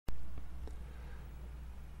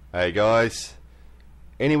Hey guys,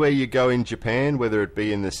 anywhere you go in Japan, whether it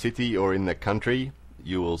be in the city or in the country,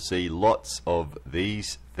 you will see lots of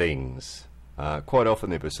these things. Quite often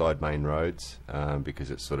they're beside main roads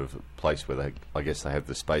because it's sort of a place where I guess they have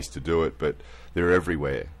the space to do it, but they're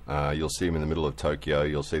everywhere. You'll see them in the middle of Tokyo,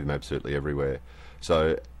 you'll see them absolutely everywhere.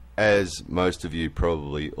 So as most of you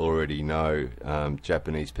probably already know,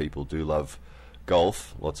 Japanese people do love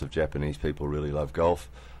golf. Lots of Japanese people really love golf.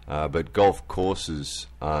 But golf courses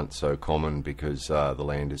aren't so common because the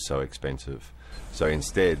land is so expensive. So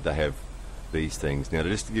instead they have these things. Now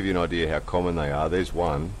just to give you an idea how common they are, there's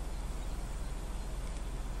one.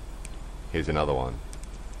 Here's another one.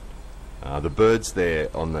 The birds there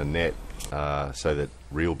on the net so that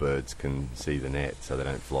real birds can see the net so they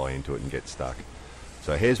don't fly into it and get stuck.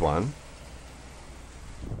 So here's one.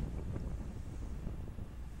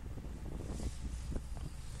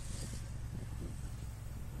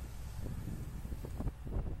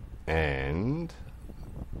 And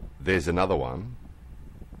there's another one,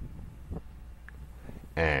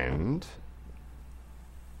 and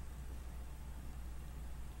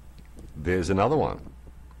there's another one.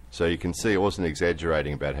 So you can see I wasn't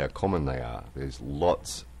exaggerating about how common they are. There's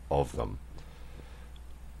lots of them.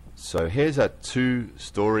 So here's a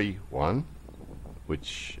 2-story one,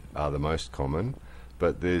 which are the most common,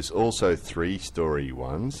 but there's also 3-story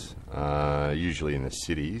ones, usually in the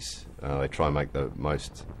cities. They try and make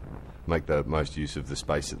the most use of the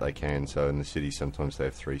space that they can, so in the city sometimes they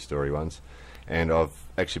have 3-story ones. And I've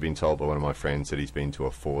actually been told by one of my friends that he's been to a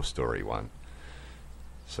 4-story one.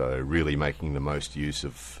 So really making the most use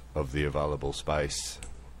of the available space.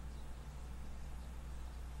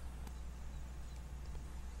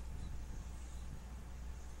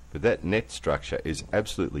 But that net structure is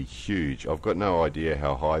absolutely huge. I've got no idea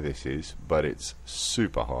how high this is, but it's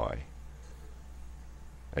super high,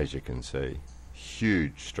 as you can see.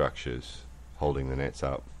 Huge structures holding the nets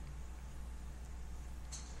up.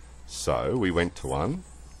 So we went to one,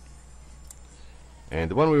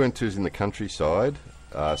 and the one we went to is in the countryside,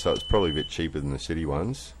 so it's probably a bit cheaper than the city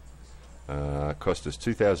ones. Cost us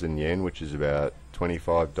 2,000 yen, which is about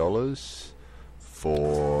 $25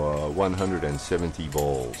 for 170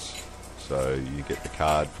 balls. So you get the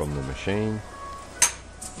card from the machine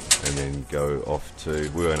and then go off to,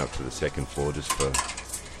 we went up to the second floor just for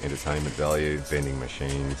entertainment value, vending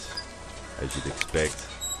machines as you'd expect,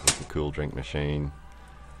 with the cool drink machine,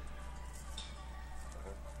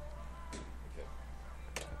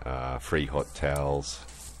 free hot towels,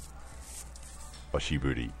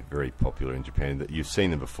 oshiburi, very popular in Japan. You've seen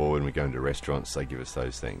them before when we go into restaurants, they give us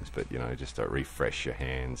those things, but you know, just to refresh your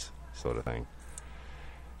hands sort of thing.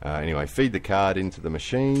 Anyway, feed the card into the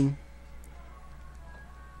machine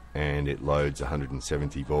and it loads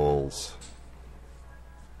 170 balls,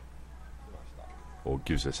 or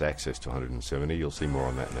gives us access to 170. You'll see more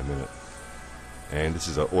on that in a minute. And this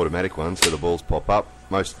is an automatic one, so the balls pop up.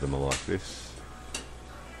 Most of them are like this.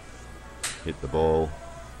 Hit the ball,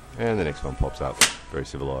 and the next one pops up. Very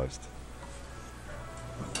civilized.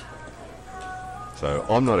 So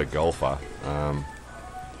I'm not a golfer.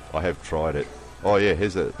 I have tried it. Oh yeah,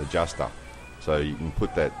 here's an adjuster. So you can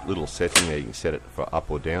put that little setting there. You can set it for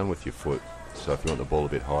up or down with your foot. So if you want the ball a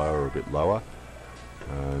bit higher or a bit lower,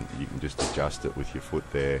 you can just adjust it with your foot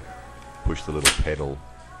there. Push the little pedal.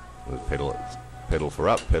 Pedal for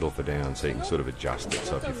up, pedal for down. So you can sort of adjust it.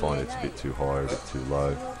 So if you find it's a bit too high or a bit too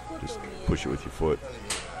low, just push it with your foot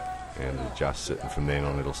and it adjusts it, and from then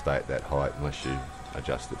on it'll stay at that height unless you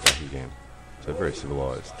adjust it back again. So very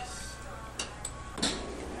civilized.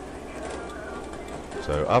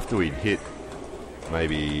 So after we'd hit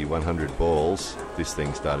maybe 100 balls, this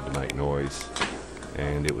thing started to make noise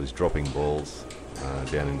and it was dropping balls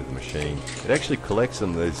down into the machine. It actually collects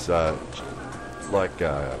them. There's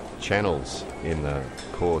channels in the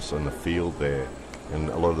course on the field there, and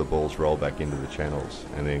a lot of the balls roll back into the channels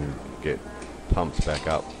and then get pumped back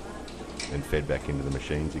up and fed back into the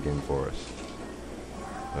machines again for us.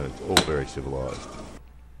 It's all very civilized.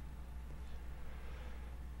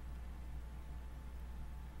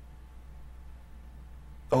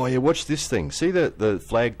 Oh yeah, watch this thing. See the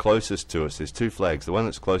flag closest to us? There's 2 flags. The one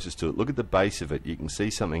that's closest to it, look at the base of it. You can see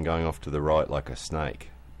something going off to the right like a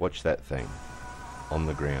snake. Watch that thing. On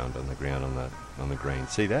the ground, on the green.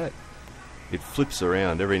 See that? It flips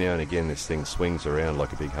around. Every now and again this thing swings around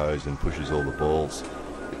like a big hose and pushes all the balls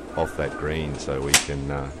off that green so we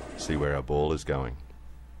can see where our ball is going.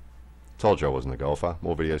 Told you I wasn't a golfer.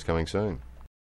 More videos coming soon.